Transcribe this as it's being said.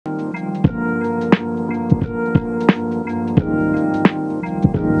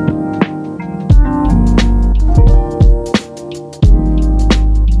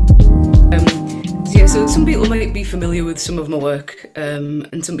familiar with some of my work,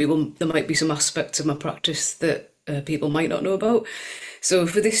 and some people, there might be some aspects of my practice that people might not know about. So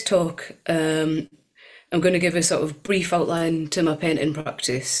for this talk, I'm going to give a sort of brief outline to my painting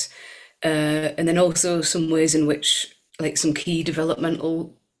practice, and then also some ways in which, like, some key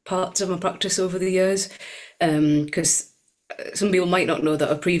developmental parts of my practice over the years, because some people might not know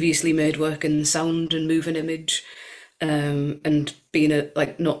that I've previously made work in sound and moving image, and being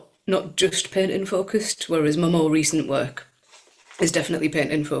not just painting focused, whereas my more recent work is definitely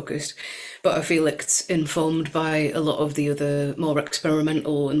painting focused, but I feel like it's informed by a lot of the other more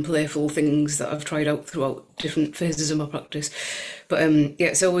experimental and playful things that I've tried out throughout different phases of my practice. But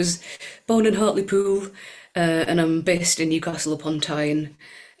yeah, so I was born in Hartlepool, and I'm based in Newcastle upon Tyne.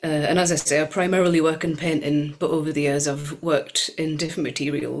 And as I say, I primarily work in painting, but over the years I've worked in different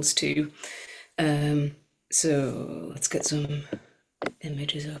materials too. So let's get some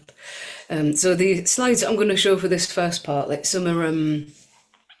images up. So the slides that I'm going to show for this first part, like, some are a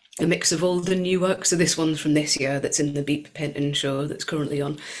mix of old and new work. So this one's from this year, that's in the Beep painting show that's currently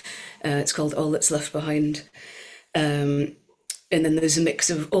on. It's called All That's Left Behind. And then there's a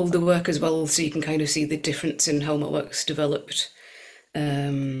mix of older work as well, so you can kind of see the difference in how my work's developed. Yeah,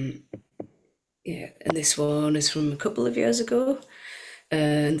 and this one is from a couple of years ago.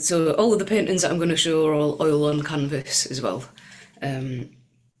 And so all of the paintings that I'm going to show are all oil on canvas as well. I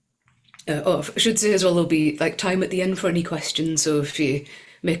should say as well, there'll be like time at the end for any questions, so if you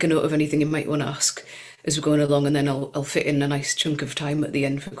make a note of anything you might want to ask as we're going along, and then I'll fit in a nice chunk of time at the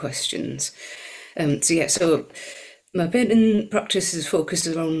end for questions. So yeah, so my painting practice is focused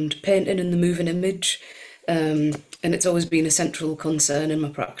around painting and the moving image, and it's always been a central concern in my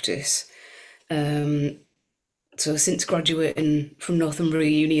practice. So since graduating from Northumbria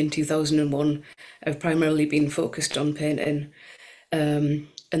Uni in 2001, I've primarily been focused on painting. And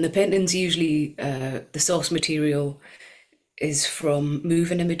the paintings usually, the source material is from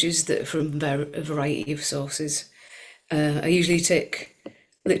moving images that are from a variety of sources. I usually take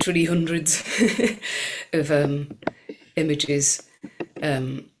literally hundreds of images,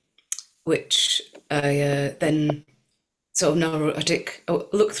 which I then sort of narrow. I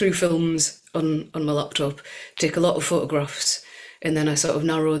look through films on my laptop, take a lot of photographs, and then I sort of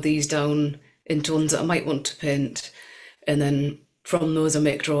narrow these down into ones that I might want to paint, and then from those I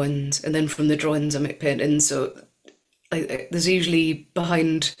make drawings, and then from the drawings I make paintings. So like, there's usually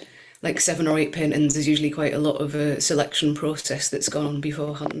behind like 7 or 8 paintings, there's usually quite a lot of a selection process that's gone on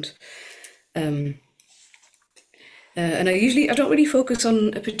beforehand. And I don't really focus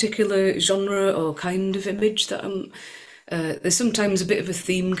on a particular genre or kind of image that I'm. There's sometimes a bit of a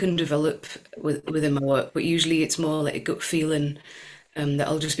theme can develop within my work, but usually it's more like a gut feeling, that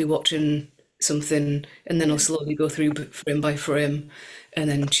I'll just be watching something and then I'll slowly go through frame by frame and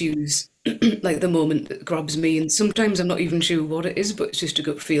then choose like the moment that grabs me. And sometimes I'm not even sure what it is, but it's just a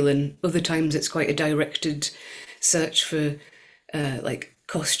gut feeling. Other times it's quite a directed search for like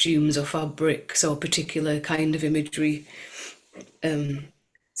costumes or fabrics or particular kind of imagery.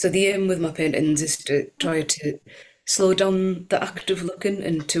 So the aim with my paintings is to try to slow down the act of looking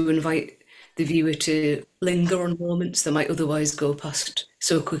and to invite the viewer to linger on moments that might otherwise go past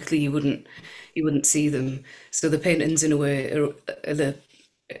so quickly you wouldn't see them. So the paintings, in a way, are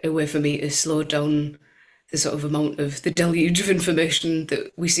a way for me to slow down the sort of amount of the deluge of information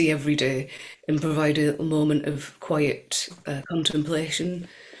that we see every day, and provide a little moment of quiet contemplation.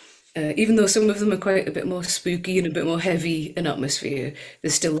 Even though some of them are quite a bit more spooky and a bit more heavy in atmosphere,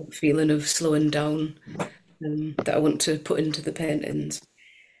 there's still a feeling of slowing down that I want to put into the paintings.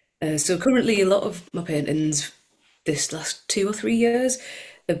 So currently a lot of my paintings this last 2 or 3 years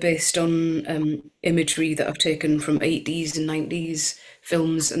are based on imagery that I've taken from 80s and 90s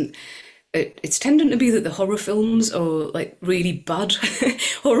films, and it's tending to be that the horror films are like really bad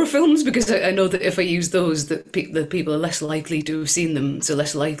horror films, because I know that if I use those, that the people are less likely to have seen them, so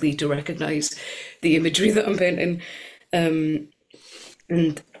less likely to recognise the imagery that I'm painting.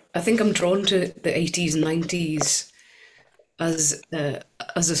 And I think I'm drawn to the 80s and 90s as a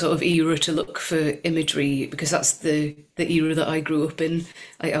sort of era to look for imagery, because that's the era that I grew up in,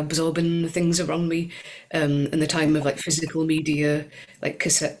 like absorbing the things around me, and the time of like physical media, like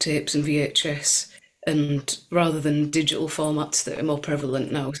cassette tapes and VHS, and rather than digital formats that are more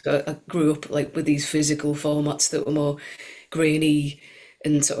prevalent now. So I grew up like with these physical formats that were more grainy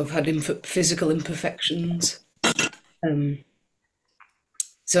and sort of had physical imperfections.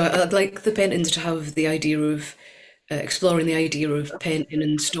 So I'd like the paintings to have the idea of exploring the idea of painting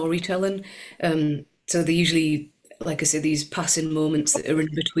and storytelling. So they usually, like I say, these passing moments that are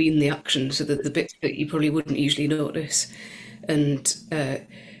in between the action, so that the bits that you probably wouldn't usually notice. And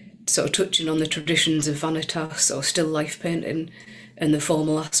sort of touching on the traditions of vanitas or still life painting and the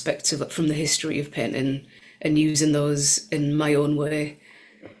formal aspects of it from the history of painting and using those in my own way.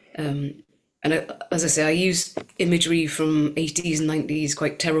 And as I say, I use imagery from 80s and 90s,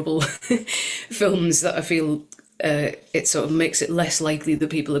 quite terrible films that I feel it sort of makes it less likely that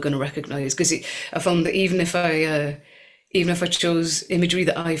people are going to recognise. Because I found that even if I chose imagery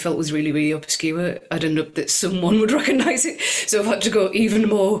that I felt was really, really obscure, I'd end up that someone would recognise it. So I've had to go even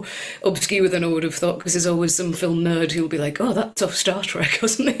more obscure than I would have thought, because there's always some film nerd who'll be like, "Oh, that's off Star Trek," or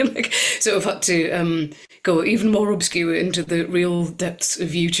something. Like, so I've had to go even more obscure into the real depths of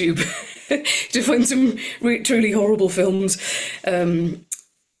YouTube to find some truly horrible films. And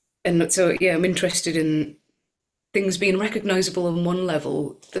so, yeah, I'm interested in things being recognisable on one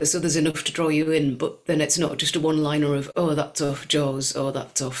level, so there's enough to draw you in, but then it's not just a one-liner of, oh, that's off Jaws, or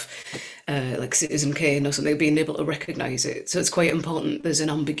that's off like Citizen Kane or something, being able to recognise it. So it's quite important there's an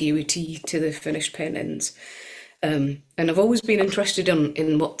ambiguity to the finished paintings. And I've always been interested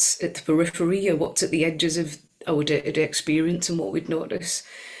in what's at the periphery or what's at the edges of our day-to-day experience and what we'd notice.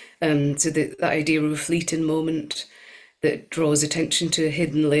 So that idea of a fleeting moment that draws attention to a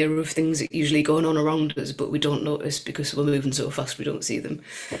hidden layer of things that usually going on around us, but we don't notice because we're moving so fast we don't see them.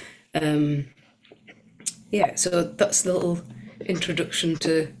 Yeah, so that's the little introduction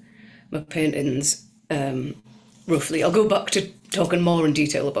to my paintings, roughly. I'll go back to talking more in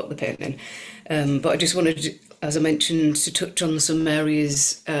detail about the painting, but I just wanted, as I mentioned, to touch on some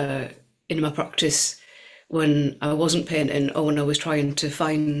areas in my practice when I wasn't painting or when I was trying to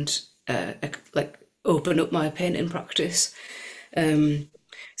find open up my painting practice. So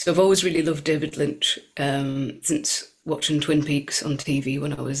I've always really loved David Lynch since watching Twin Peaks on TV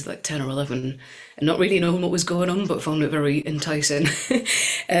when I was like 10 or 11 and not really knowing what was going on, but found it very enticing.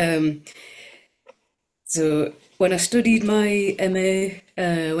 So when I studied my MA,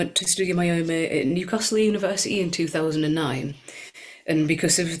 went to study my MA at Newcastle University in 2009, and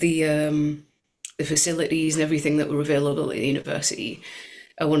because of the facilities and everything that were available at the university,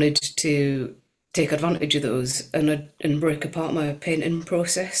 I wanted to take advantage of those and break apart my painting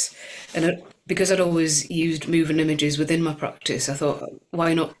process. And because I'd always used moving images within my practice, I thought,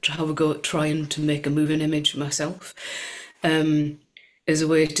 why not have a go at trying to make a moving image myself, as a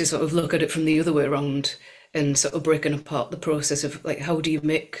way to sort of look at it from the other way around and sort of breaking apart the process of like, how do you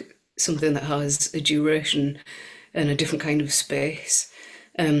make something that has a duration and a different kind of space.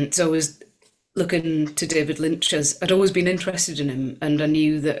 So I was looking to David Lynch, as I'd always been interested in him, and I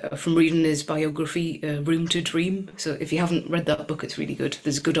knew that from reading his biography, Room to Dream. So if you haven't read that book, it's really good.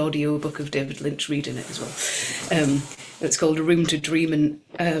 There's a good audio book of David Lynch reading it as well. It's called A Room to Dream, and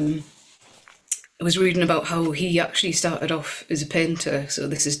I was reading about how he actually started off as a painter. So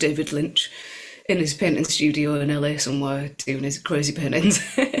this is David Lynch in his painting studio in LA somewhere doing his crazy paintings.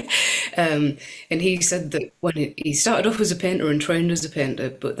 And he said that when he started off as a painter and trained as a painter,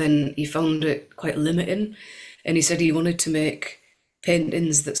 but then he found it quite limiting. And he said he wanted to make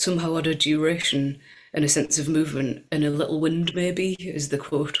paintings that somehow had a duration and a sense of movement and a little wind, maybe, is the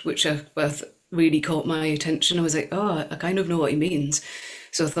quote, which really caught my attention. I was like, oh, I kind of know what he means.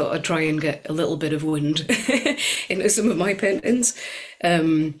 So I thought I'd try and get a little bit of wind into some of my paintings.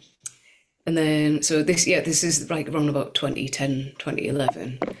 And then, so this is like around about 2010,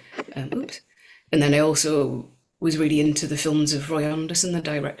 2011. Oops. And then I also was really into the films of Roy Anderson, the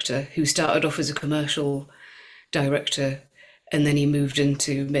director, who started off as a commercial director, and then he moved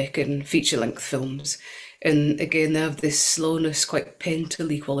into making feature-length films. And again, they have this slowness, quite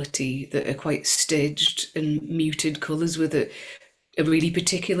painterly quality that are quite staged and muted colours with a really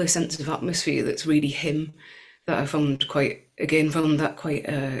particular sense of atmosphere that's really him, that I found quite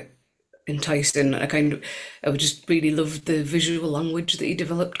enticing. I would just really loved the visual language that he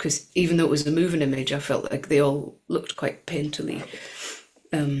developed, because even though it was a moving image, I felt like they all looked quite painterly.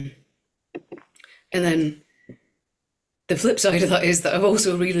 And then the flip side of that is that I've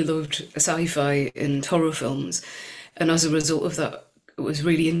also really loved sci-fi and horror films, and as a result of that, I was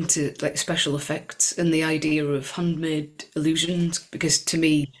really into like special effects and the idea of handmade illusions, because to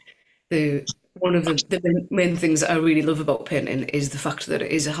me, one of the main things that I really love about painting is the fact that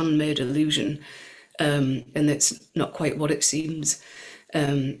it is a handmade illusion, and it's not quite what it seems.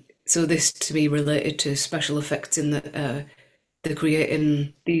 So this to me related to special effects in that they're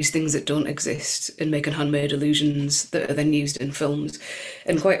creating these things that don't exist and making handmade illusions that are then used in films.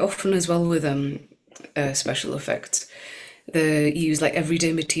 And quite often as well with special effects, they use like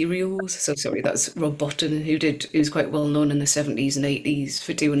everyday materials. So sorry, that's Rob Botton, who's quite well known in the 70s and 80s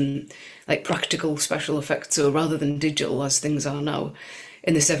for doing like practical special effects. So rather than digital as things are now,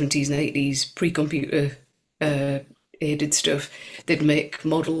 in the 70s and 80s, pre-computer aided stuff, they'd make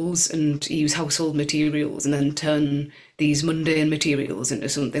models and use household materials and then turn these mundane materials into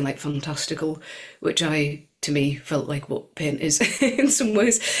something like fantastical, which to me, felt like what paint is in some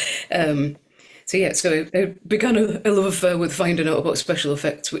ways. So yeah, so I began a love affair with finding out about special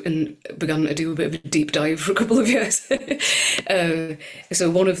effects and began to do a bit of a deep dive for a couple of years. So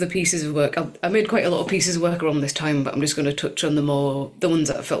one of the pieces of work, I made quite a lot of pieces of work around this time, but I'm just going to touch on the ones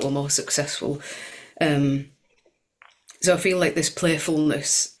that I felt were more successful. So I feel like this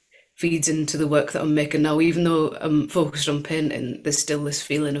playfulness feeds into the work that I'm making now. Even though I'm focused on painting, there's still this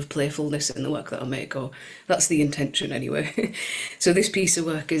feeling of playfulness in the work that I make, or that's the intention anyway. So this piece of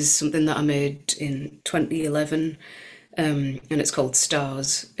work is something that I made in 2011, and it's called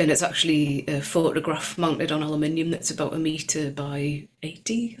Stars, and it's actually a photograph mounted on aluminium that's about 1 metre by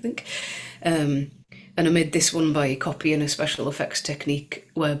 80, I think. And I made this one by copying a special effects technique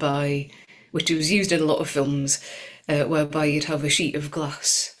which was used in a lot of films, whereby you'd have a sheet of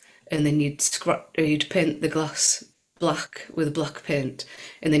glass and then you'd paint the glass black with black paint,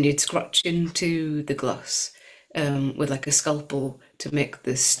 and then you'd scratch into the glass with like a scalpel to make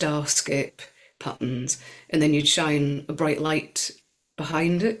the starscape patterns, and then you'd shine a bright light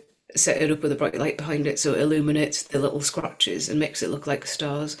behind it, set it up with a bright light behind it so it illuminates the little scratches and makes it look like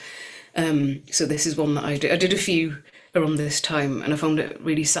stars. So this is one that I did. I did a few around this time, and I found it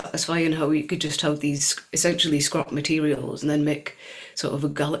really satisfying how you could just have these essentially scrap materials and then make sort of a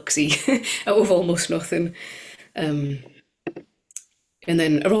galaxy out of almost nothing. And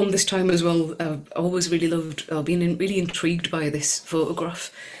then around this time as well, I've always really been really intrigued by this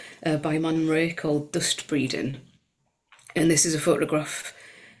photograph by Man Ray called Dust Breeding. And this is a photograph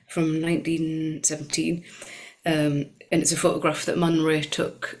from 1917. And it's a photograph that Man Ray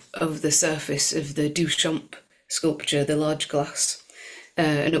took of the surface of the Duchamp sculpture, the large glass.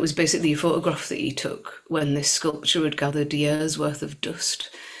 And it was basically a photograph that he took when this sculpture had gathered years worth of dust.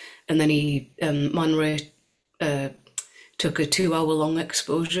 And then Man Ray took a 2-hour-long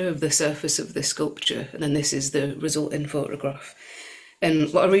exposure of the surface of the sculpture, and then this is the resulting photograph.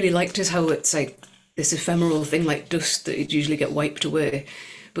 And what I really liked is how it's like this ephemeral thing like dust that would usually get wiped away,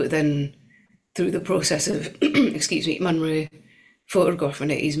 but then through the process of, Man Ray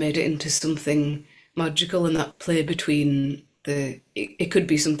photographing it, he's made it into something magical, and that play between it could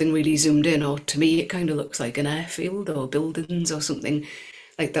be something really zoomed in, or to me it kind of looks like an airfield or buildings or something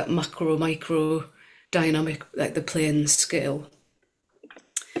like that macro micro dynamic, like the plane scale.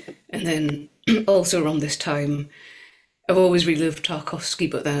 And then also around this time, I've always really loved Tarkovsky,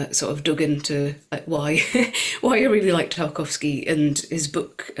 but then I sort of dug into like why I really like Tarkovsky and his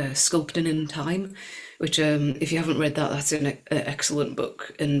book Sculpting in Time, which if you haven't read that, that's an excellent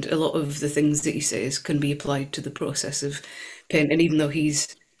book, and a lot of the things that he says can be applied to the process of painting, even though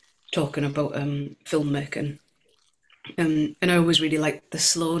he's talking about filmmaking. And I always really liked the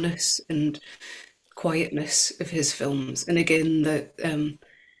slowness and quietness of his films, and again that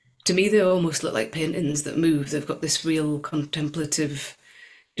to me they almost look like paintings that move. They've got this real contemplative,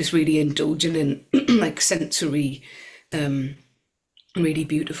 just really indulgent in like sensory, really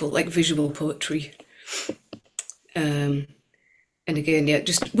beautiful, like visual poetry. And again, yeah,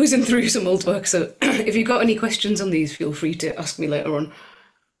 just whizzing through some old work. So if you've got any questions on these, feel free to ask me later on.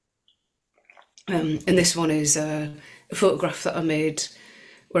 And this one is a photograph that I made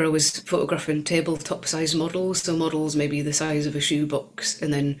where I was photographing tabletop size models. So models maybe the size of a shoebox,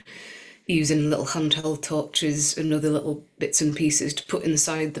 and then using little handheld torches and other little bits and pieces to put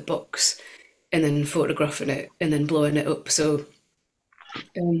inside the box, and then photographing it and then blowing it up. So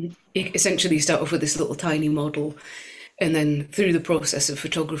you essentially start off with this little tiny model, and then through the process of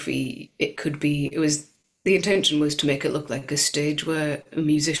photography, the intention was to make it look like a stage where a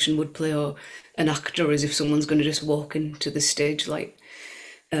musician would play, or an actor, as if someone's going to just walk into the stage light.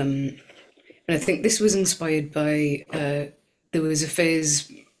 And I think this was inspired by, there was a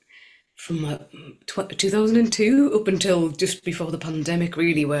phase from 2002 up until just before the pandemic,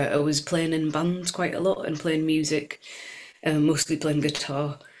 really, where I was playing in bands quite a lot and playing music, mostly playing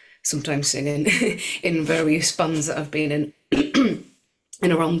guitar, sometimes singing in various bands that I've been in.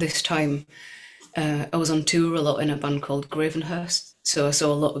 And around this time, I was on tour a lot in a band called Gravenhurst, so I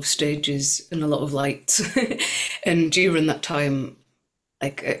saw a lot of stages and a lot of lights. And during that time,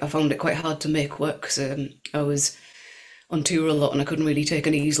 like I found it quite hard to make work because I was on tour a lot and I couldn't really take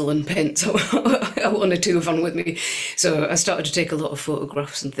an easel and paint, so I wanted a tour van with me. So I started to take a lot of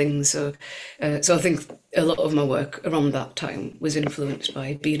photographs and things. So I think a lot of my work around that time was influenced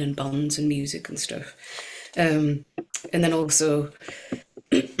by being in bands and music and stuff. And then also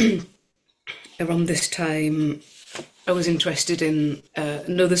around this time, I was interested in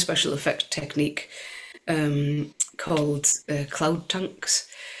another special effect technique called cloud tanks.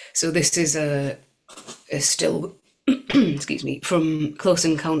 So this is a still, excuse me, from Close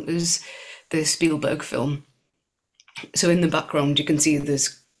Encounters, the Spielberg film. So in the background you can see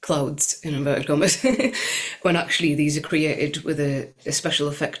there's clouds in inverted commas, when actually these are created with a special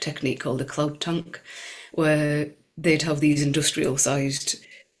effect technique called a cloud tank, where they'd have these industrial sized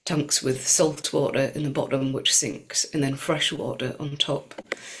tanks with salt water in the bottom which sinks, and then fresh water on top.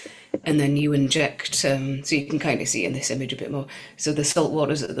 And then you inject, so you can kind of see in this image a bit more. So the salt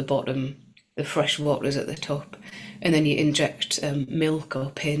water's at the bottom, the fresh water's at the top, and then you inject milk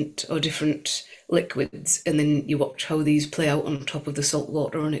or paint or different liquids, and then you watch how these play out on top of the salt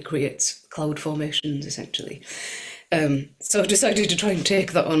water, and it creates cloud formations essentially. So I decided to try and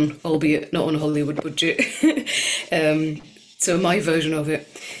take that on, albeit not on a Hollywood budget. So my version of it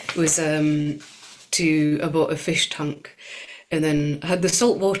was I bought a fish tank, and then I had the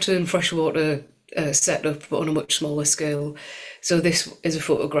salt water and fresh water set up, but on a much smaller scale. So this is a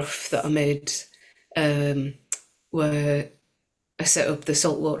photograph that I made where I set up the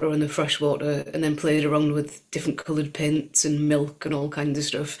salt water and the fresh water, and then played around with different coloured paints and milk and all kinds of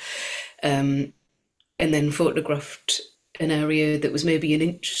stuff, and then photographed an area that was maybe an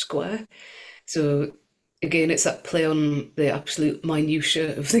inch square. So again, it's that play on the absolute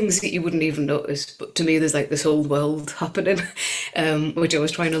minutiae of things that you wouldn't even notice. But to me, there's like this whole world happening, which I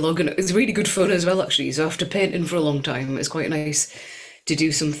was trying to log in. It's really good fun as well, actually. So after painting for a long time, it's quite nice to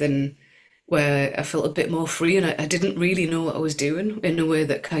do something where I felt a bit more free, and I didn't really know what I was doing in a way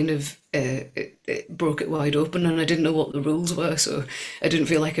that kind of it broke it wide open, and I didn't know what the rules were, so I didn't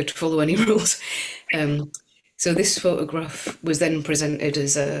feel like I had to follow any rules. So this photograph was then presented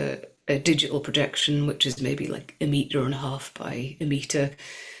as a digital projection, which is maybe like 1.5 meters by 1 meter,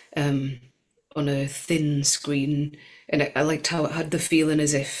 on a thin screen, and I liked how it had the feeling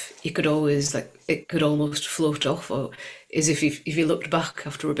as if you could always, like, it could almost float off, or as if you looked back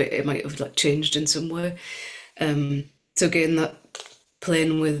after a bit, it might have like changed in some way. So again, that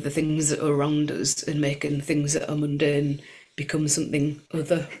playing with the things that are around us and making things that are mundane become something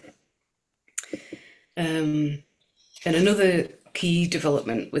other. And another key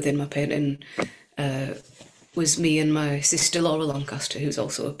development within my painting was me and my sister Laura Lancaster, who's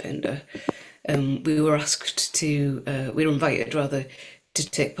also a painter. We were invited rather to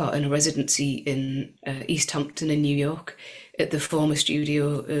take part in a residency in East Hampton in New York at the former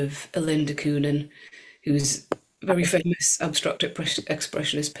studio of Elaine de Kooning, who's a very famous abstract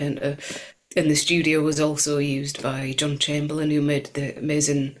expressionist painter. And the studio was also used by John Chamberlain, who made the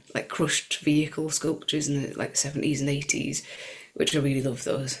amazing like crushed vehicle sculptures in the like 70s and 80s, which I really love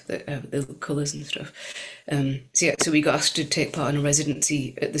those, the colours and stuff. So we got asked to take part in a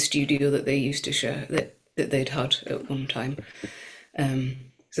residency at the studio that they used to share, that they'd had at one time.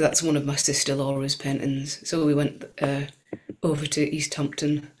 So that's one of my sister Laura's paintings. So we went over to East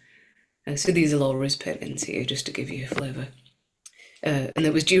Hampton. So these are Laura's paintings here, just to give you a flavour. And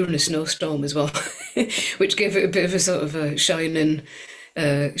it was during a snowstorm as well, which gave it a bit of a sort of a shining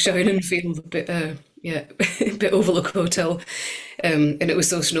feel, a bit, a bit Overlook Hotel. And it was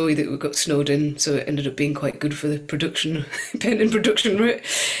so snowy that we got snowed in, so it ended up being quite good for the painting production rate.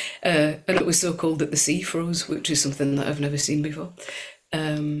 And it was so cold that the sea froze, which is something that I've never seen before.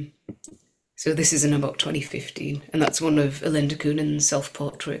 So this is in about 2015, and that's one of Elaine de Kooning's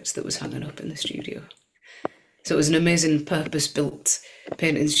self-portraits that was hanging up in the studio. So it was an amazing purpose-built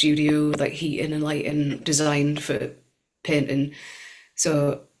painting studio, like heating and lighting, designed for painting.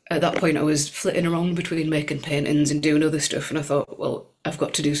 So at that point I was flitting around between making paintings and doing other stuff, and I thought, well, I've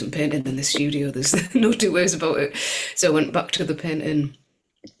got to do some painting in the studio, there's no two ways about it. So I went back to the painting,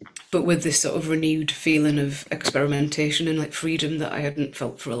 but with this sort of renewed feeling of experimentation and like freedom that I hadn't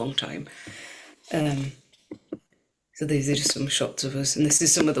felt for a long time. So these are just some shots of us, and this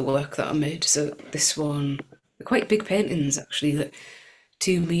is some of the work that I made. So this one, they're quite big paintings actually, like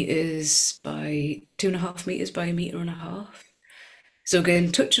 2 meters by 2.5 meters by 1.5 meters. So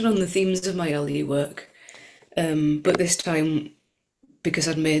again, touching on the themes of my earlier work, but this time, because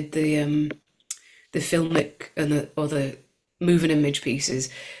I'd made the filmic and the moving image pieces,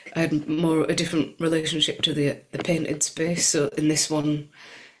 I had a different relationship to the painted space. So in this one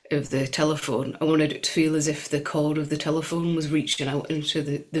of the telephone, I wanted it to feel as if the cord of the telephone was reaching out into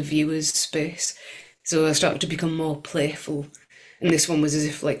the viewer's space. So I started to become more playful, and this one was as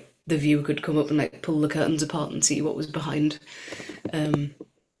if like the viewer could come up and like pull the curtains apart and see what was behind. And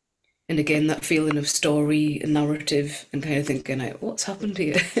again, that feeling of story and narrative, and kind of thinking, like, what's happened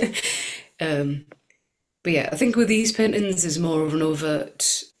here? But yeah, I think with these paintings there's more of an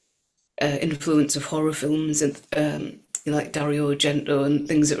overt influence of horror films, and like Dario Argento and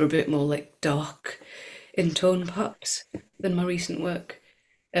things that are a bit more like dark in tone, perhaps, than my recent work.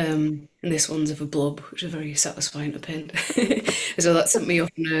 And this one's of a blob, which is very satisfying to paint. So that sent me off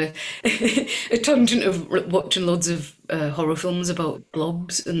on a tangent of watching loads of horror films about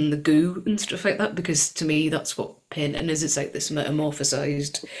blobs and the goo and stuff like that, because to me that's what painting is. It's like this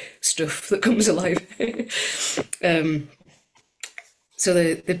metamorphosized stuff that comes alive. So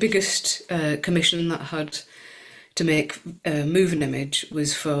the biggest commission that I had to make move an image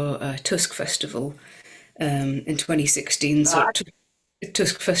was for Tusk Festival in 2016. So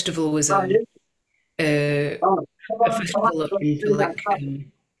Tusk Festival was a festival up in like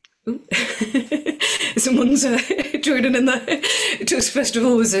ooh. Someone's joining in there. Tusk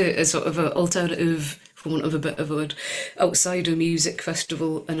Festival was a sort of an alternative, for want of a better word, outsider music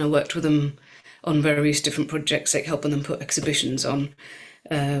festival, and I worked with them on various different projects, like helping them put exhibitions on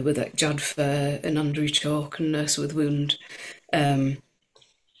with like Jad Fair and Andrew Chalk and Nurse with Wound. Yeah,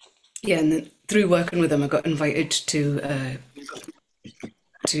 and then through working with them, I got invited to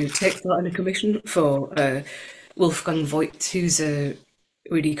take part in a commission for Wolfgang Voigt, who's a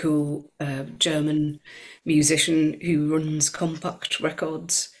really cool German musician who runs Compact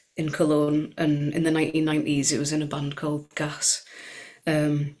Records in Cologne. And in the 1990s, it was in a band called Gas.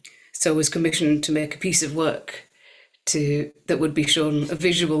 So I was commissioned to make a piece of work that would be shown a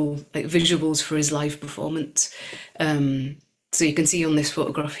visual, like visuals for his live performance. So you can see on this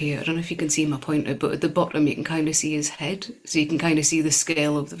photograph here, I don't know if you can see my pointer, but at the bottom you can kind of see his head. So you can kind of see the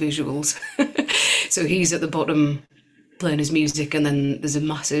scale of the visuals. So he's at the bottom playing his music, and then there's a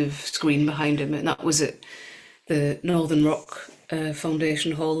massive screen behind him. And that was at the Northern Rock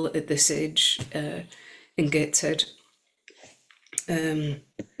Foundation Hall at the Sage in Gateshead.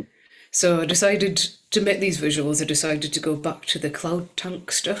 So I decided to make these visuals. I decided to go back to the cloud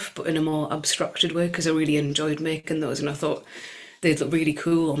tank stuff, but in a more abstracted way, because I really enjoyed making those, and I thought they'd look really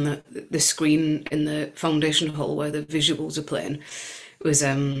cool on the screen in the foundation hall where the visuals are playing. It was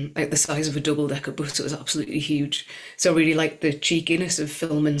like the size of a double-decker bus. It was absolutely huge. So I really liked the cheekiness of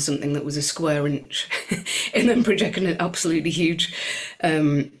filming something that was a square inch and then projecting it absolutely huge.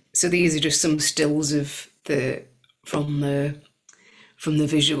 So these are just some stills of from the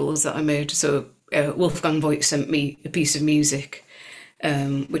visuals that I made. So Wolfgang Voigt sent me a piece of music,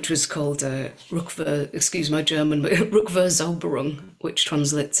 which was called Rückver, excuse my German, but Rückverzauberung, which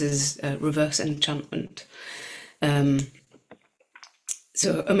translates as reverse enchantment.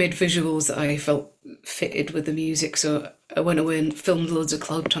 So I made visuals that I felt fitted with the music. So I went away and filmed loads of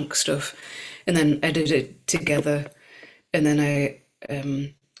cloud tank stuff, and then edited together, and then I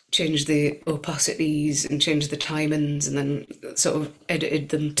changed the opacities and changed the timings, and then sort of edited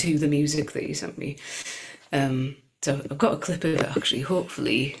them to the music that he sent me. So I've got a clip of it actually.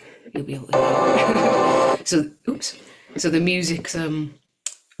 Hopefully you'll be able to hear it. So, oops. So the music's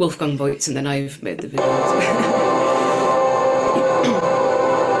Wolfgang Voigt's, and then I've made the videos.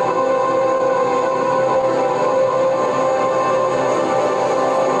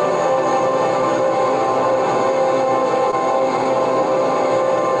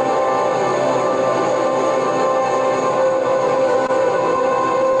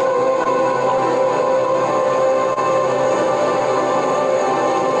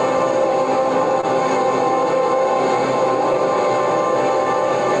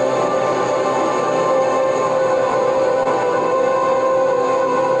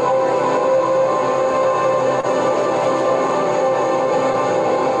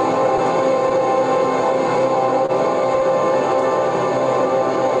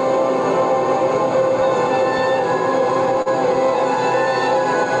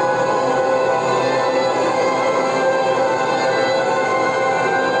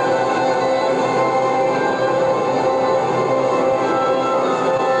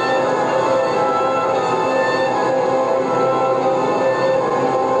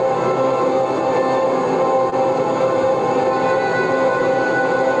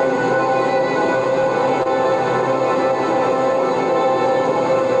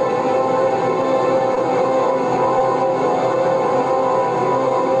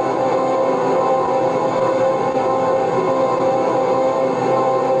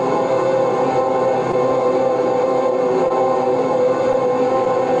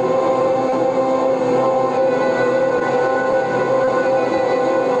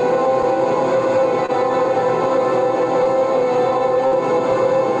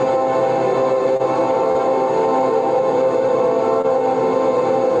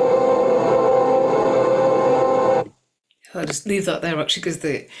 I'll just leave that there actually, because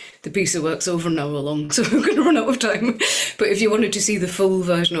the piece of work's over an hour long, so I'm going to run out of time. But if you wanted to see the full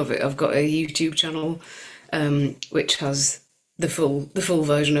version of it, I've got a YouTube channel which has the full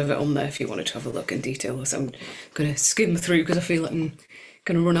version of it on there if you wanted to have a look in detail. So I'm going to skim through because I feel like I'm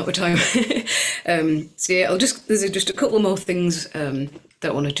going to run out of time. So yeah, there's just a couple more things that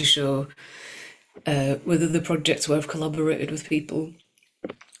I wanted to show with other projects where I've collaborated with people.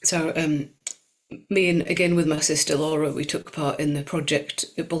 So me and again with my sister Laura, we took part in the project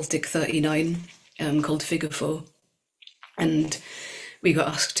at Baltic 39 called Figure 4, and we got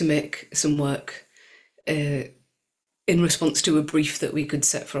asked to make some work in response to a brief that we could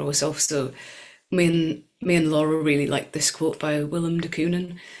set for ourselves. So me and Laura really liked this quote by Willem de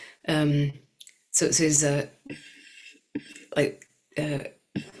Kooning. So it says like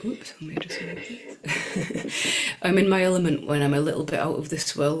oops, I made a I'm in my element when I'm a little bit out of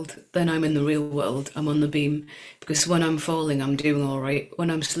this world, then I'm in the real world, I'm on the beam, because when I'm falling I'm doing all right,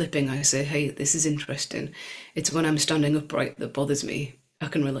 when I'm slipping I say, hey, this is interesting. It's when I'm standing upright that bothers me. I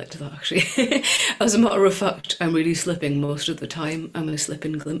can relate to that actually. As a matter of fact, I'm really slipping most of the time. I'm a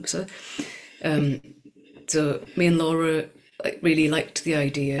slipping glimpser. So me and Laura really liked the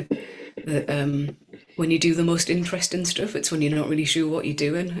idea that when you do the most interesting stuff, it's when you're not really sure what you're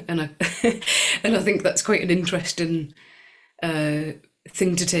doing, and I and I think that's quite an interesting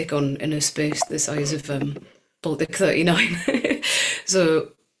thing to take on in a space the size of Baltic 39.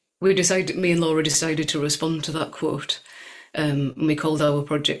 So me and Laura decided to respond to that quote. And we called our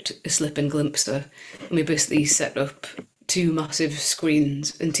project A Slip and Glimpser, and we basically set up 2 massive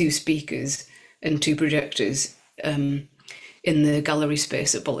screens and 2 speakers and 2 projectors in the gallery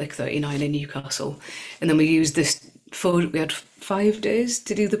space at Baltic 39 in Newcastle. And then we used we had 5 days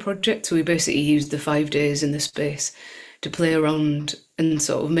to do the project, so we basically used the 5 days in the space to play around and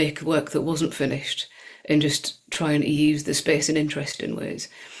sort of make work that wasn't finished and just trying to use the space in interesting ways.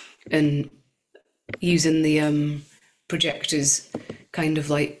 And using the projectors kind of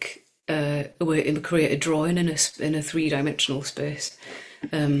like a way to create a drawing in a 3-dimensional space.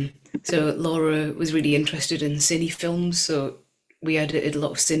 So Laura was really interested in cine films, so we edited a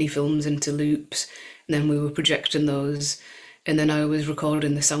lot of cine films into loops, and then we were projecting those, and then I was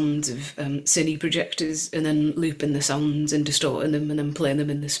recording the sounds of cine projectors and then looping the sounds and distorting them and then playing them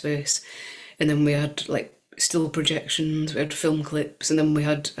in the space. And then we had like still projections, we had film clips, and then we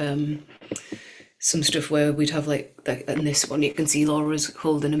had some stuff where we'd have like in this one you can see Laura's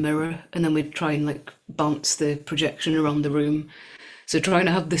holding a mirror, and then we'd try and like bounce the projection around the room, so trying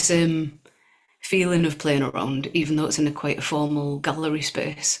to have the same feeling of playing around even though it's in quite a formal gallery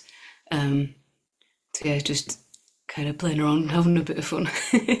space. So yeah, just kind of playing around and having a bit of fun.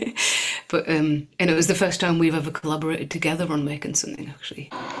 But and it was the first time we've ever collaborated together on making something actually.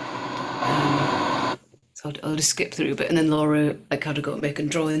 So I'll just skip through a bit, and then Laura had a go at making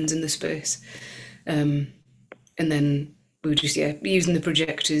drawings in the space. And then we were just using the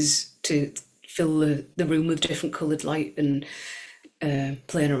projectors to fill the room with different coloured light and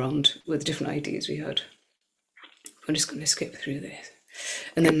playing around with different ideas we had. I'm just going to skip through this.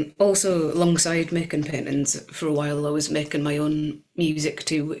 And then also alongside making paintings for a while I was making my own music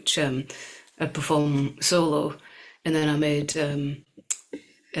too, which I perform solo, and then I made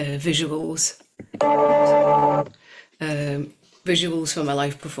visuals for my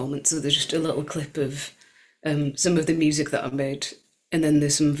live performance. So there's just a little clip of some of the music that I made, and then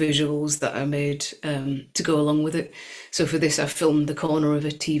there's some visuals that I made to go along with it. So for this I filmed the corner of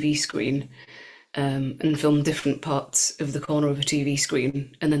a TV screen and filmed different parts of the corner of a TV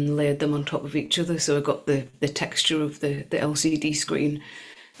screen and then laid them on top of each other. So I got the texture of the LCD screen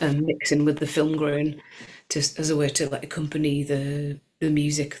mixing with the film grain as a way to accompany the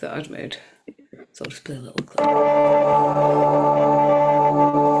music that I'd made. So I'll just play a little clip.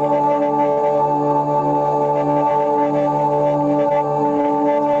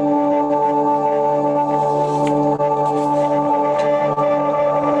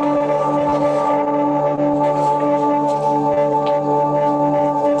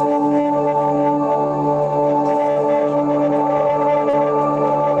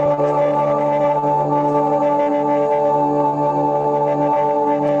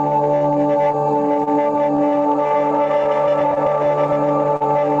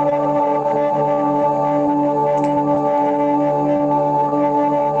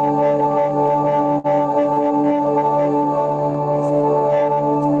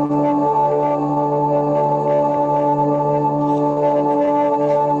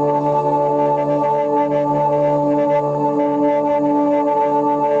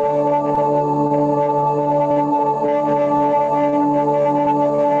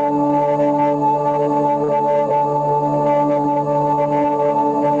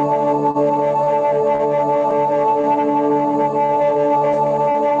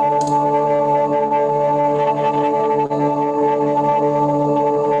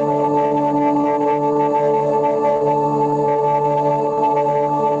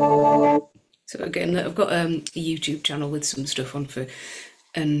 a YouTube channel with some stuff on for,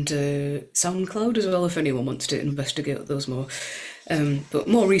 and SoundCloud as well, if anyone wants to investigate those more. But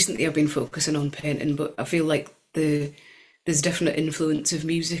more recently I've been focusing on painting, but I feel like there's definite influence of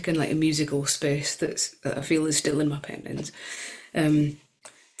music and like a musical space that I feel is still in my paintings.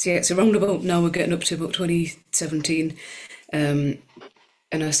 So yeah, it's around about now, we're getting up to about 2017, and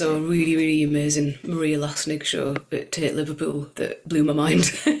I saw a really, really amazing Maria Lasnig show at Tate Liverpool that blew my mind.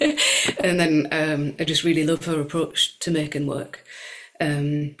 And then I just really love her approach to making work.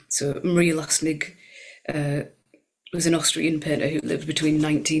 So Maria Lasnig was an Austrian painter who lived between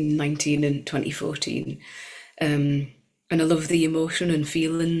 1919 and 2014. And I love the emotion and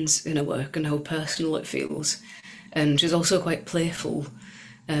feelings in her work and how personal it feels. And she's also quite playful.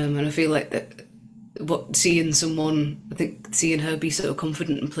 And I feel like that seeing her be so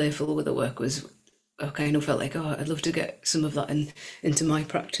confident and playful with her work was, I kind of felt like, oh, I'd love to get some of that into my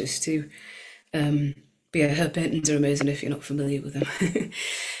practice too. But yeah, her paintings are amazing if you're not familiar with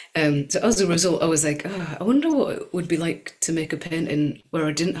them. So as a result, I was like, oh, I wonder what it would be like to make a painting where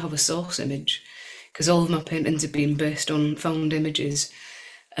I didn't have a source image, because all of my paintings have been based on found images.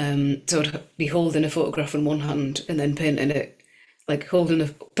 So I'd be holding a photograph in one hand and then painting it, like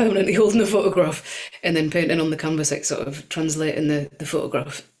permanently holding a photograph and then painting on the canvas, like sort of translating the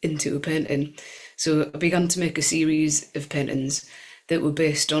photograph into a painting. So I began to make a series of paintings that were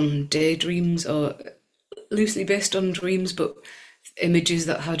based on daydreams, or loosely based on dreams, but images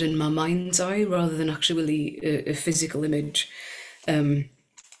that had in my mind's eye rather than actually a physical image.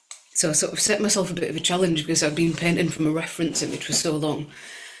 So I sort of set myself a bit of a challenge because I'd been painting from a reference image for so long.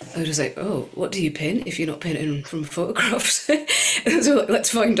 I was just like, oh, what do you paint if you're not painting from photographs? So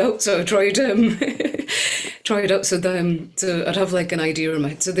let's find out. So I tried out. So I'd have like an idea in my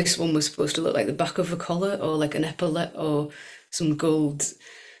head. So this one was supposed to look like the back of a collar or like an epaulette or some gold.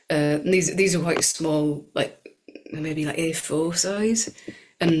 And these are quite small, like maybe like A4 size.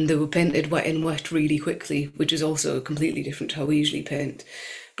 And they were painted wet in wet really quickly, which is also completely different to how we usually paint.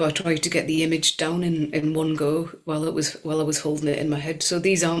 But I tried to get the image down in one go while I was holding it in my head. So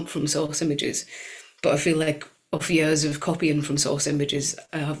these aren't from source images, but I feel like off years of copying from source images,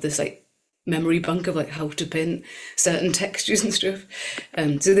 I have this like memory bank of like how to paint certain textures and stuff.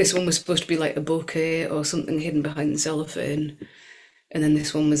 So this one was supposed to be like a bouquet or something hidden behind cellophane, and then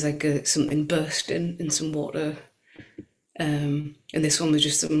this one was like something bursting in some water, and this one was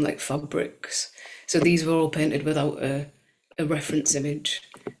just some like fabrics. So these were all painted without a reference image,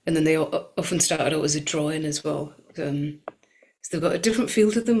 and then they often started out as a drawing as well. So they've got a different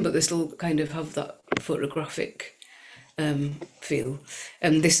feel to them, but they still kind of have that photographic feel.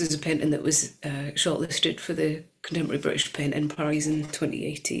 And this is a painting that was shortlisted for the Contemporary British Painting Prize in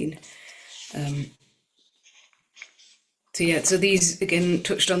 2018. So yeah, so these again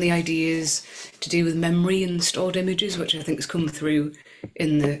touched on the ideas to do with memory and stored images, which I think has come through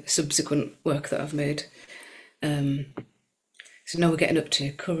in the subsequent work that I've made. So now we're getting up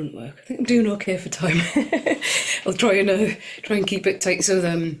to current work. I think I'm doing okay for time. I'll try and keep it tight.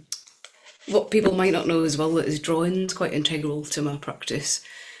 So what people might not know as well is drawing's quite integral to my practice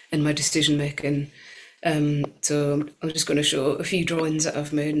and my decision making. So I'm just going to show a few drawings that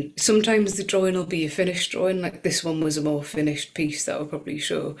I've made. Sometimes the drawing will be a finished drawing, like this one was a more finished piece that I'll probably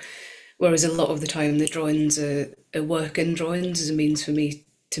show. Whereas a lot of the time the drawings are working drawings as a means for me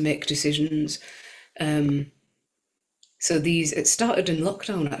to make decisions. So it started in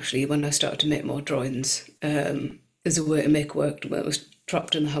lockdown actually, when I started to make more drawings as a way to make work when I was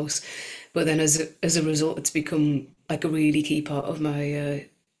trapped in the house. But then as a result, it's become like a really key part of my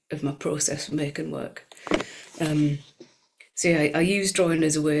process of making work. So yeah, I use drawing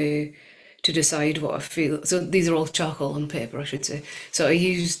as a way to decide what I feel. So these are all charcoal on paper, I should say. So I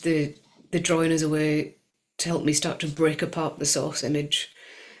use the drawing as a way to help me start to break apart the source image,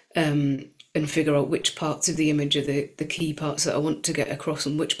 and figure out which parts of the image are the key parts that I want to get across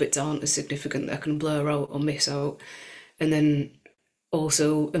and which bits aren't as significant that I can blur out or miss out. And then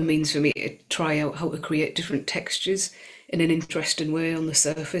also a means for me to try out how to create different textures in an interesting way on the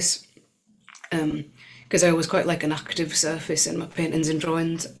surface. Because I always quite like an active surface in my paintings and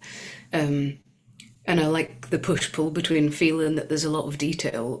drawings. And I like the push-pull between feeling that there's a lot of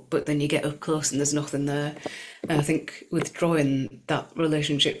detail, but then you get up close and there's nothing there. And I think with drawing, that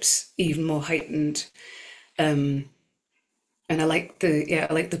relationship's even more heightened. And I like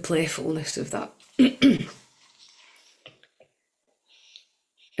the playfulness of that.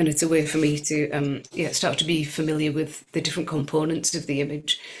 And it's a way for me to start to be familiar with the different components of the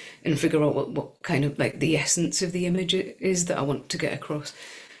image and figure out what kind of like the essence of the image is that I want to get across.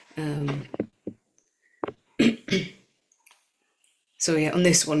 So yeah, on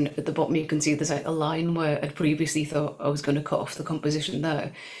this one at the bottom you can see there's like a line where I'd previously thought I was going to cut off the composition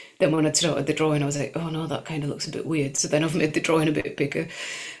there. Then when I'd started the drawing I was like, oh no, that kind of looks a bit weird. So then I've made the drawing a bit bigger.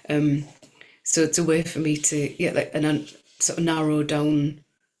 So it's a way for me to, yeah, like, and then sort of narrow down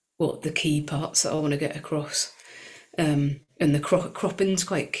what the key parts that I want to get across. And the cropping's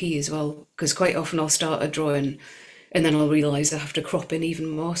quite key as well, because quite often I'll start a drawing and then I'll realise I have to crop in even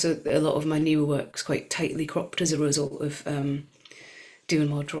more. So a lot of my newer work's quite tightly cropped as a result of doing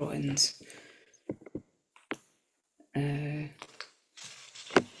more drawings.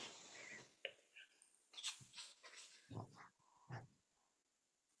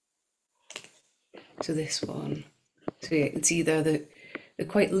 So this one, so yeah, you can see there that they're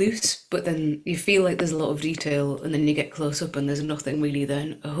quite loose, but then you feel like there's a lot of detail, and then you get close up and there's nothing really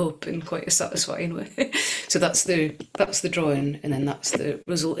there. I hope in quite a satisfying way. So that's the drawing, and then that's the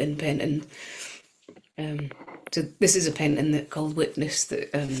resulting painting. So this is a painting that called Witness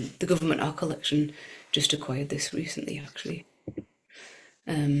that the government art collection just acquired this recently, actually.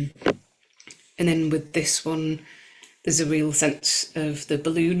 And then with this one, there's a real sense of the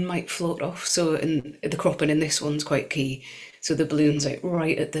balloon might float off. So in the cropping in this one's quite key. So the balloon's like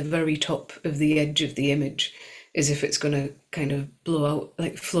right at the very top of the edge of the image, as if it's going to kind of blow out,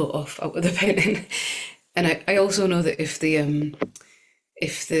 like float off out of the painting. And I also know that if the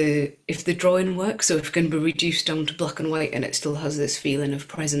drawing works, so if it can be reduced down to black and white and it still has this feeling of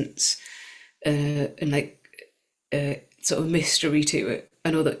presence and like sort of mystery to it,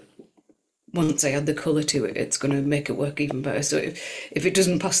 I know that once I add the colour to it, it's going to make it work even better. So if it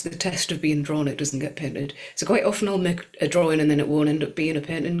doesn't pass the test of being drawn, it doesn't get painted. So quite often I'll make a drawing and then it won't end up being a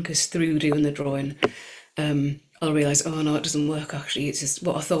painting, because through doing the drawing, I'll realise, oh no, it doesn't work actually. It's just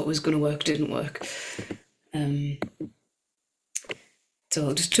what I thought was going to work didn't work. So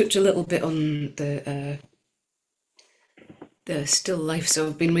I'll just touch a little bit on the still life. So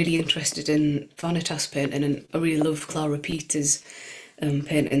I've been really interested in vanitas painting, and I really love Clara Peter's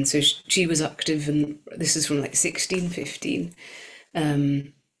painting. So she was active, and this is from like 1615.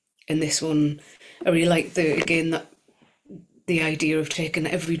 And this one, I really like the idea of taking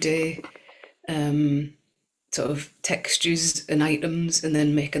everyday sort of textures and items and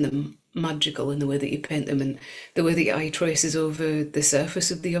then making them magical in the way that you paint them and the way that your eye traces over the surface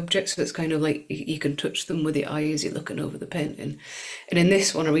of the object. So it's kind of like you can touch them with your eye as you're looking over the painting. And in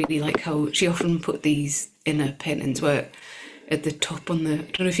this one, I really like how she often put these in her paintings where at the top on the, I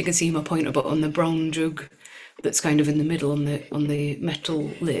don't know if you can see my pointer, but on the brown jug that's kind of in the middle on the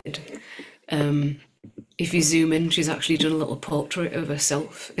metal lid, if you zoom in, she's actually done a little portrait of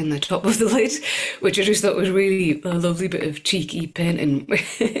herself in the top of the lid, which I just thought was really a lovely bit of cheeky painting,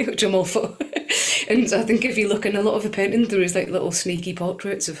 which I'm all for. And so I think if you look in a lot of the paintings, there is like little sneaky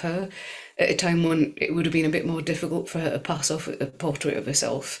portraits of her at a time when it would have been a bit more difficult for her to pass off a portrait of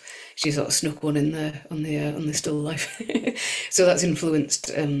herself. She sort of snuck one in there on the still life. So that's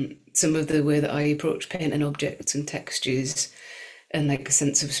influenced some of the way that I approach painting objects and textures and like a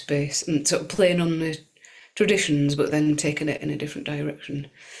sense of space, and sort of playing on the traditions but then taking it in a different direction.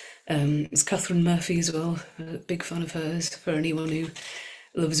 It's Catherine Murphy as well, a big fan of hers for anyone who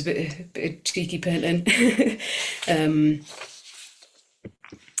loves a bit of cheeky painting. And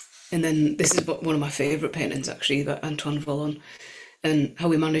then this is one of my favourite paintings actually, by Antoine Volon, and how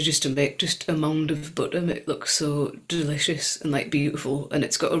he manages to make just a mound of butter. It looks so delicious and like beautiful, and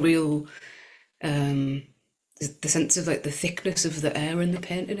it's got a real the sense of like the thickness of the air in the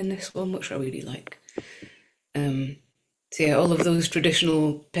painting in this one, which I really like. So yeah, all of those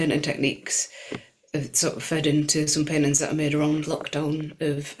traditional painting techniques have sort of fed into some paintings that I made around lockdown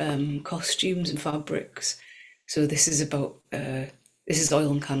of costumes and fabrics. So this is about this is oil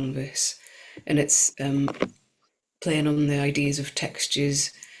and canvas, and it's playing on the ideas of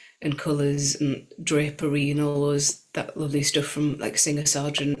textures and colours and drapery and all that lovely stuff from like Singer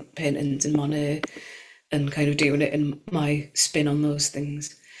Sargent paintings and Monet, and kind of doing it in my spin on those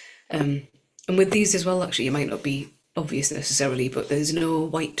things. And with these as well, actually, it might not be obvious necessarily, but there's no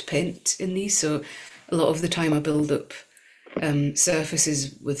white paint in these. So a lot of the time I build up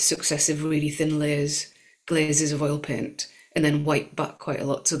surfaces with successive really thin layers, glazes of oil paint, and then white back quite a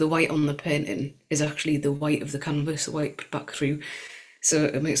lot. So the white on the painting is actually the white of the canvas, the white back through. So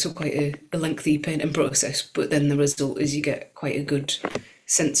it makes for quite a lengthy painting process, but then the result is you get quite a good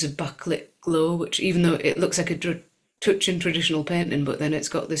sense of backlit glow, which even though it looks like a touch in traditional painting, but then it's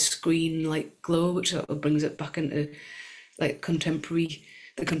got this screen-like glow, which sort of brings it back into like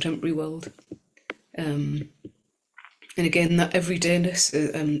the contemporary world. And again, that everydayness,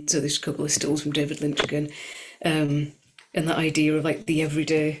 so there's a couple of stills from David Lynch again, and that idea of like the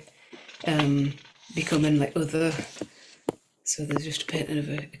everyday becoming like other So there's just a painting of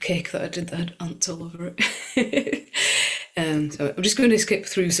a cake that I did that had ants all over it. So I'm just going to skip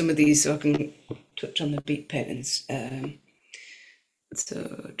through some of these so I can touch on the beat paintings.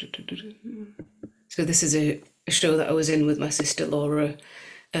 So this is a show that I was in with my sister Laura,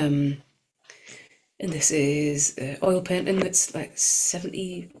 and this is oil painting that's like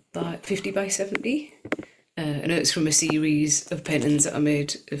 50 by 70. I know it's from a series of paintings that I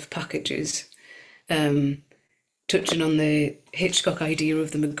made of packages, touching on the Hitchcock idea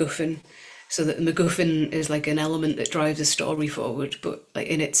of the MacGuffin, so that the MacGuffin is like an element that drives a story forward, but like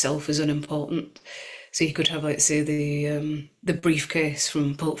in itself is unimportant. So you could have, like, say, the briefcase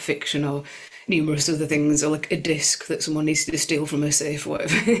from Pulp Fiction, or numerous other things, or like a disc that someone needs to steal from a safe or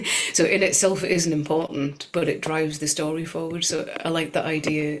whatever. So in itself it isn't important, but it drives the story forward. So I like that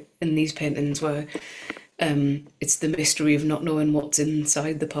idea in these paintings where it's the mystery of not knowing what's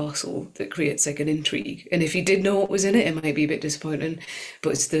inside the parcel that creates like an intrigue. And if you did know what was in it, it might be a bit disappointing,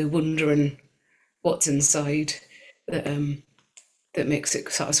 but it's the wondering what's inside that makes it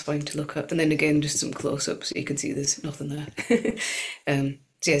satisfying to look at. And then again, just some close-ups so you can see there's nothing there.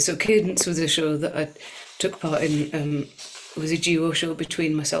 So yeah, so Cadence was a show that I took part in. It was a duo show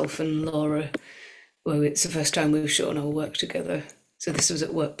between myself and Laura, where it's the first time we've shown our work together. So this was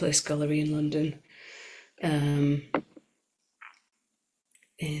at Workplace Gallery in London in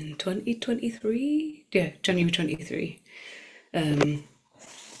 2023. Yeah, January 23. And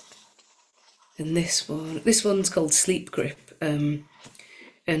this one's called Sleep Grip. And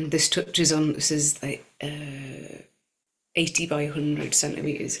this touches on, this is like 80 by 100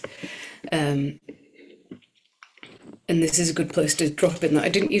 centimeters. And this is a good place to drop in that I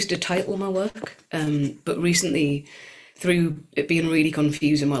didn't used to title my work, but recently, through it being really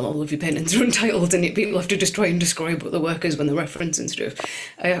confusing while all of your paintings are untitled and people have to just try and describe what the work is when they're referencing stuff,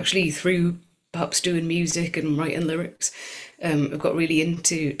 I actually, through perhaps doing music and writing lyrics, I've got really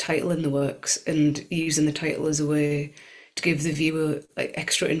into titling the works and using the title as a way to give the viewer like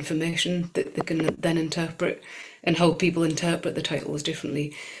extra information that they can then interpret, and how people interpret the titles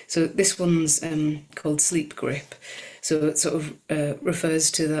differently. So this one's called Sleep Grip. So it sort of refers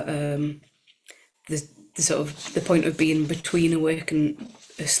to that the sort of the point of being between awake and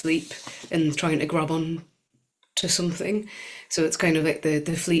asleep and trying to grab on to something. So it's kind of like the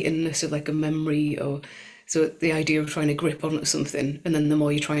fleetingness of like a memory, or so the idea of trying to grip onto something, and then the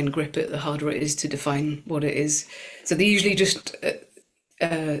more you try and grip it, the harder it is to define what it is. So they're usually just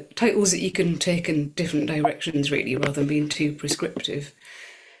titles that you can take in different directions, really, rather than being too prescriptive.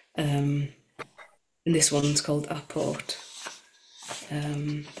 And this one's called Apport.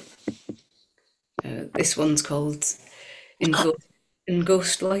 This one's called In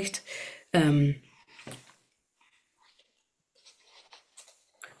Ghost Light.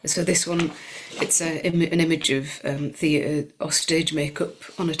 So this one, it's an image of theatre or stage makeup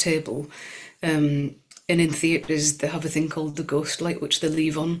on a table. And in theatres, they have a thing called the ghost light, which they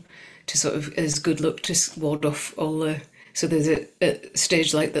leave on to sort of, as good luck, to ward off all the... So there's a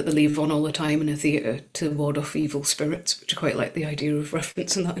stage light that they leave on all the time in a theatre to ward off evil spirits, which I quite like the idea of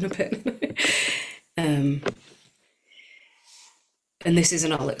referencing that in a bit. And this is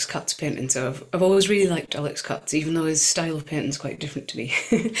an Alex Katz painting, so I've always really liked Alex Katz, even though his style of painting is quite different to me.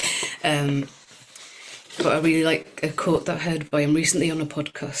 But I really like a quote that I heard by him recently on a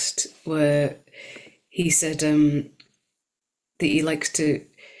podcast, where he said that he likes to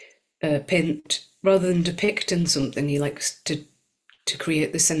paint, rather than depicting something, he likes to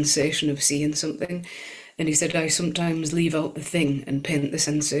create the sensation of seeing something. And he said, I sometimes leave out the thing and paint the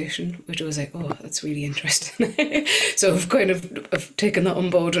sensation, which I was like, oh, that's really interesting. So I've taken that on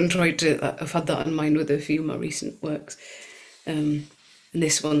board and tried to, I've had that in mind with a few of my recent works. And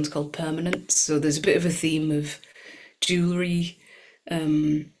this one's called Permanence. So there's a bit of a theme of jewellery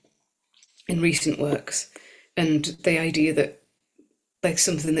in recent works, and the idea that like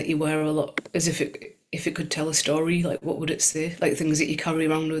something that you wear a lot, as if it could tell a story, like what would it say? Like things that you carry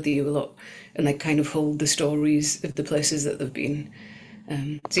around with you a lot and like kind of hold the stories of the places that they've been.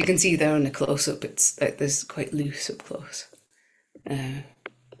 So you can see there in the close-up, it's like there's quite loose up close. Then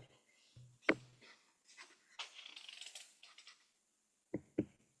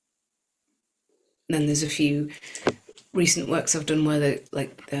there's a few recent works I've done where they're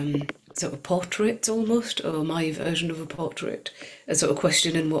like sort of portraits almost, or my version of a portrait, a sort of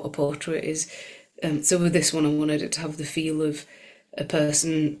questioning what a portrait is. So with this one, I wanted it to have the feel of a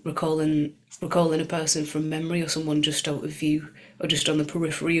person recalling a person from memory, or someone just out of view, or just on the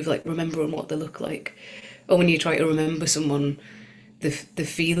periphery of like remembering what they look like. Or when you try to remember someone, the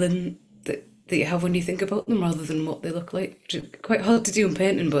feeling that you have when you think about them, rather than what they look like. Which is quite hard to do in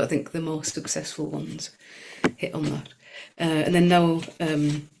painting, but I think the more successful ones hit on that. And then now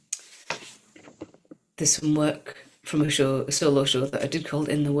there's some work from a solo show that I did called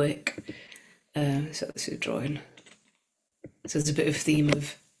In the Wake. So this is a drawing. So there's a bit of theme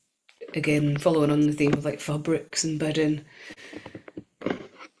of, again, following on the theme of like fabrics and bedding.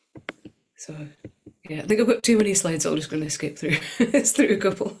 So yeah, I think I've got too many slides, so I'm just going to skip through through a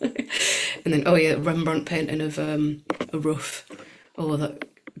couple. And then, oh yeah, Rembrandt painting of a roof. All that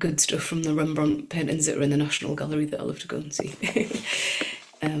good stuff from the Rembrandt paintings that are in the National Gallery that I love to go and see.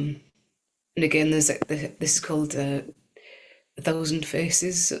 And again, there's this is called A Thousand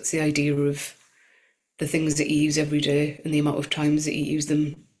Faces. So it's the idea of the things that you use every day and the amount of times that you use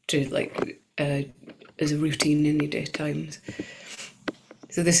them to as a routine in your daytimes.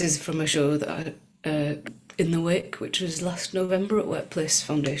 So this is from a show that In the Wake, which was last November at Workplace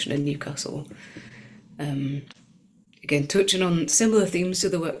Foundation in Newcastle. Again, touching on similar themes to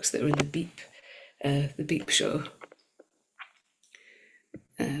the works that are in the Beep show.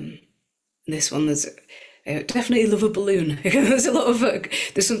 This one, there's definitely love a balloon. There's a lot of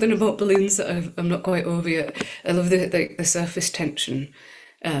there's something about balloons that I'm not quite over yet. I love the surface tension,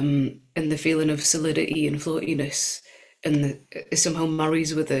 and the feeling of solidity and floatiness, and it somehow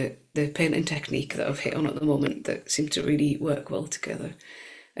marries with the painting technique that I've hit on at the moment that seem to really work well together.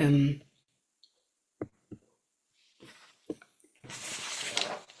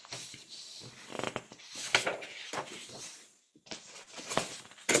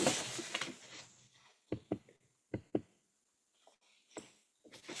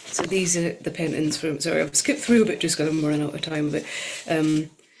 So these are the paintings from, sorry, I've skipped through a bit just because I'm running out of time, but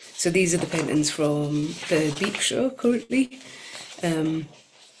so these are the paintings from the Beep show currently. So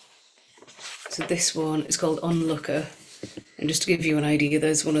this one is called Onlooker, and just to give you an idea,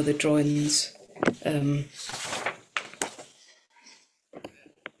 there's one of the drawings.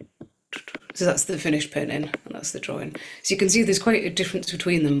 So that's the finished painting, and that's the drawing. So you can see there's quite a difference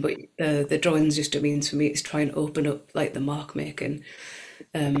between them, but the drawings just means for me it's trying to open up like the mark making.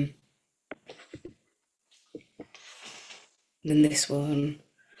 Then this one,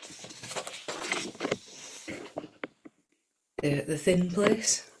 the thin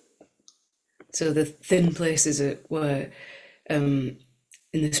place. So the thin place is where in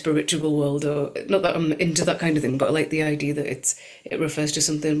the spiritual world, or not that I'm into that kind of thing, but I like the idea that it refers to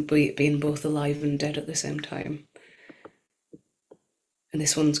something being both alive and dead at the same time. And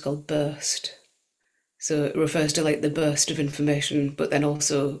this one's called Burst. So it refers to like the burst of information, but then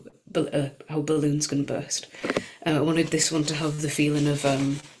also how balloons can burst. I wanted this one to have the feeling of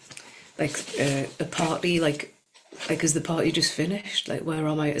a party, like is the party just finished? Like, where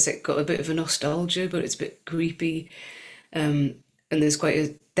am I? It's like got a bit of a nostalgia, but it's a bit creepy. And there's quite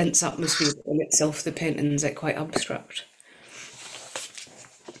a dense atmosphere in itself. The painting's like quite abstract.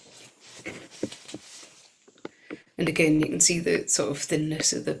 And again, you can see the sort of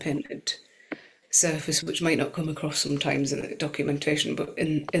thinness of the painted surface, which might not come across sometimes in the documentation, but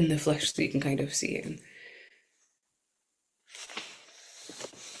in the flesh, so you can kind of see it.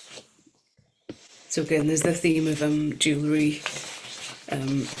 So again, there's the theme of jewellery.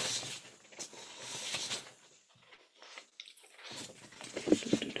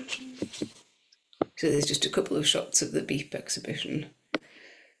 So there's just a couple of shots of the Beep exhibition.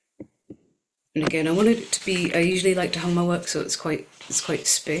 And again, I wanted it to be, I usually like to hang my work so it's quite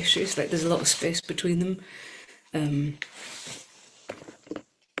spacious, like there's a lot of space between them. And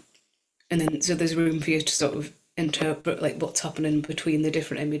then, so there's room for you to sort of interpret like what's happening between the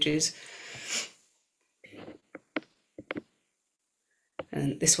different images.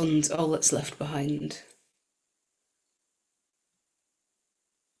 And this one's All That's Left Behind.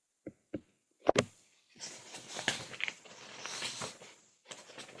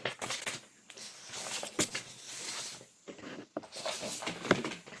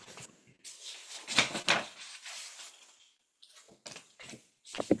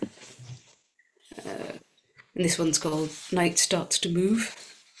 And this one's called Night Starts to Move.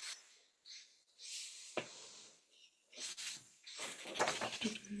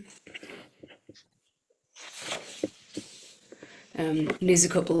 And there's a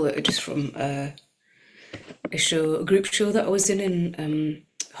couple that are just from a group show that I was in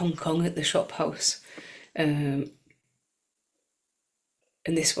Hong Kong at the Shop House. And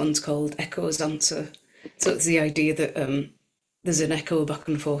this one's called Echo's Answer. So it's the idea that there's an echo back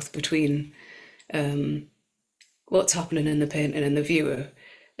and forth between what's happening in the painting and the viewer,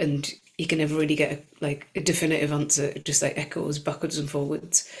 and you can never really get a definitive answer. It just like echoes backwards and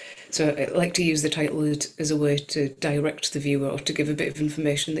forwards. So I like to use the title as a way to direct the viewer or to give a bit of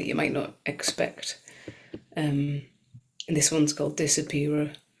information that you might not expect. And this one's called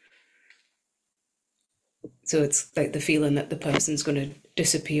Disappearer. So it's like the feeling that the person's going to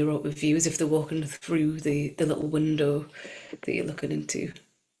disappear out of view as if they're walking through the little window that you're looking into.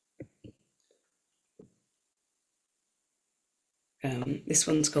 This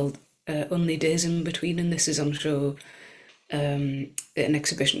one's called Only Days in Between, and this is on show at an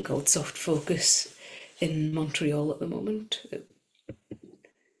exhibition called Soft Focus in Montreal at the moment. So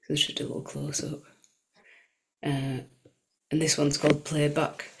this should do a little close up. And this one's called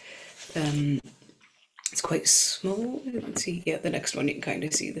Playback. It's quite small. You can see, yeah, the next one you can kind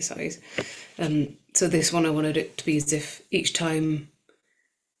of see the size. So this one I wanted it to be as if each time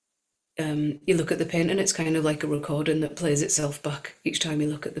you look at the painting, it's kind of like a recording that plays itself back each time you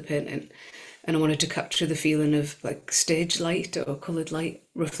look at the painting. And I wanted to capture the feeling of like stage light or coloured light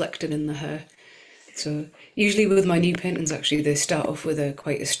reflected in the hair. So usually with my new paintings, actually, they start off with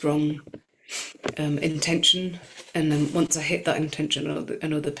quite a strong intention, and then once I hit that intention, I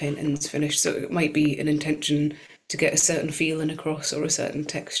know the painting's finished. So it might be an intention to get a certain feeling across or a certain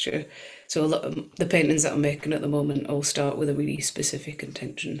texture. So a lot of the paintings that I'm making at the moment all start with a really specific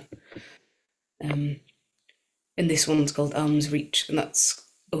intention. And this one's called Arm's Reach, and that's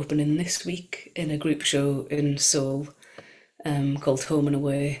opening this week in a group show in Seoul called Home and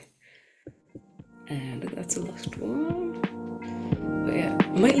Away. And that's the last one. But yeah,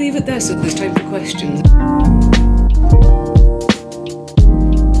 I might leave it there so there's time for questions.